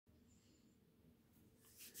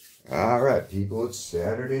Alright people, it's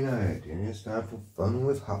Saturday night and it's time for fun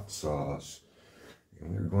with hot sauce.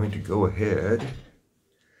 And we're going to go ahead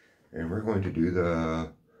and we're going to do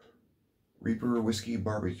the Reaper Whiskey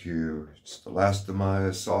Barbecue. It's the last of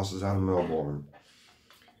my sauces out of Melbourne.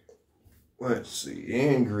 Let's see,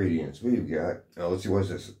 ingredients we've got. Now let's see, what's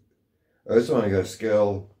this? This only got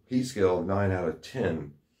a heat scale of 9 out of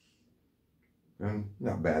 10.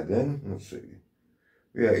 Not bad then. Let's see.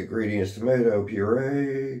 We got ingredients: tomato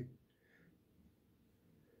puree,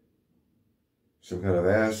 some kind of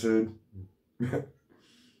acid,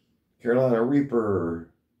 Carolina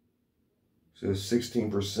Reaper, says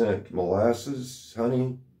 16% molasses,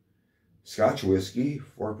 honey, Scotch whiskey,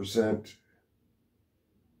 4%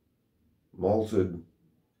 malted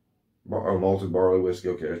barley whiskey.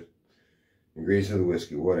 Okay, ingredients of the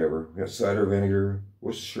whiskey, whatever. We got cider vinegar,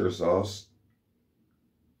 Worcestershire sauce,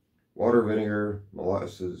 water, vinegar,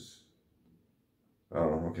 molasses.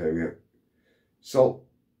 Oh, okay. We got salt.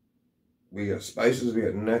 We got spices. We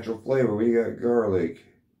got natural flavor. We got garlic,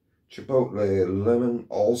 chipotle, lemon,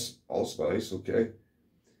 allspice. Okay.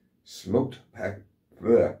 Smoked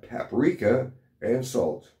paprika and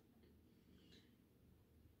salt.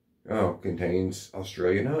 Oh, contains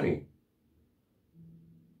Australian honey.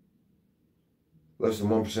 Less than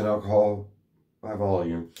 1% alcohol by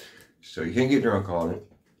volume. So you can't get drunk on it.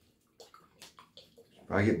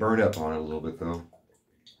 I get burned up on it a little bit though.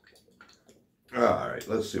 Alright,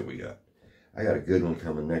 let's see what we got. I got a good one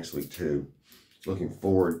coming next week too. Looking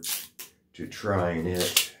forward to trying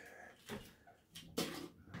it.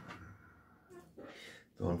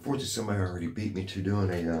 Though unfortunately somebody already beat me to doing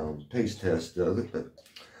a taste test of it, but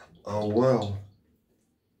oh well.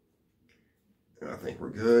 I think we're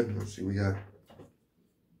good. Let's see, we got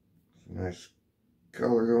some nice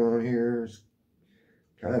color going on here. It's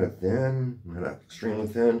kind of thin, not extremely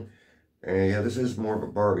thin. And yeah, this is more of a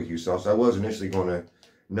barbecue sauce. I was initially going to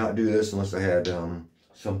not do this unless I had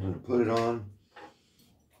something to put it on.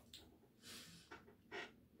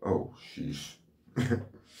 Oh, sheesh.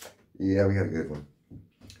 Yeah, we got a good one.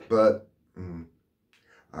 But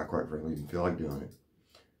I quite frankly didn't feel like doing it.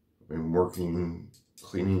 I've been working,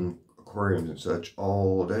 cleaning aquariums and such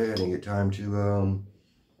all day. I didn't get time to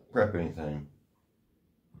prep anything.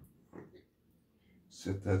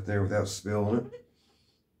 Sit that there without spilling it.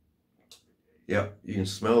 Yep, you can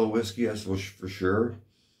smell the whiskey, that's for sure.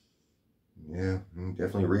 Yeah,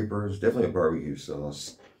 definitely Reaper. It's definitely a barbecue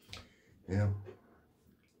sauce. Yeah.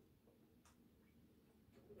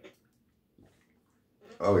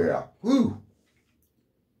 Oh yeah. Woo!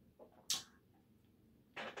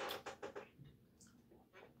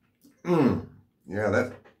 Yeah,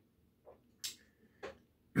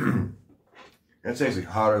 that's actually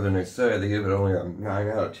hotter than they say. They give it only a 9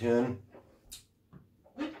 out of 10.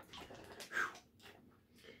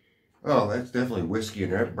 Oh, that's definitely whiskey,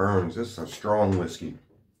 and that burns. This is a strong whiskey.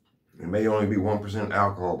 It may only be 1%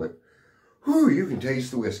 alcohol, but whew, you can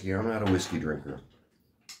taste the whiskey. I'm not a whiskey drinker.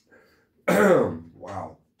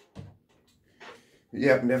 Wow.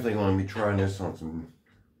 Yeah, I'm definitely going to be trying this on some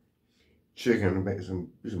chicken,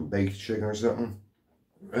 some baked chicken or something.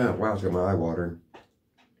 Oh, wow, it's got my eye watering.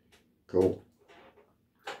 Cool.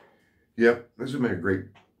 Yep, this would make a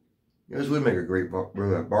great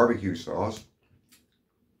barbecue sauce.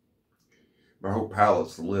 My whole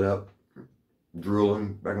palate's lit up,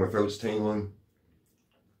 drooling, back of my throat's tingling.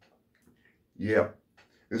 Yep,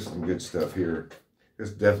 this is some good stuff here.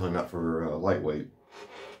 It's definitely not for lightweight.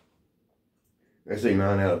 They say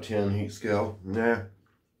 9 out of 10 heat scale. Nah.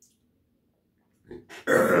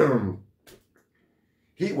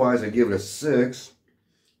 Heat-wise, I give it a 6.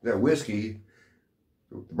 That whiskey,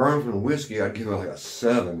 the burn from the whiskey, I'd give it like a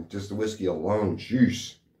 7. Just the whiskey alone.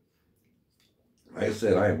 Juice. Like I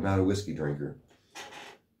said, I am not a whiskey drinker.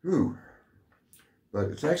 Whew. But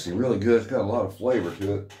it's actually really good. It's got a lot of flavor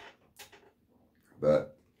to it.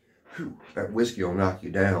 But whew, that whiskey will knock you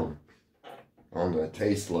down on the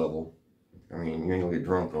taste level. I mean, you ain't gonna get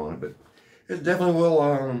drunk on it, but it definitely will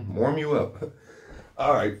warm you up.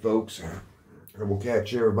 All right, folks. I will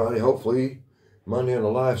catch everybody, hopefully, Monday on the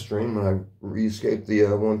live stream when I re-escape the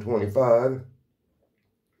 125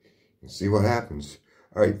 and see what happens.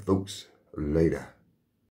 All right, folks. Later.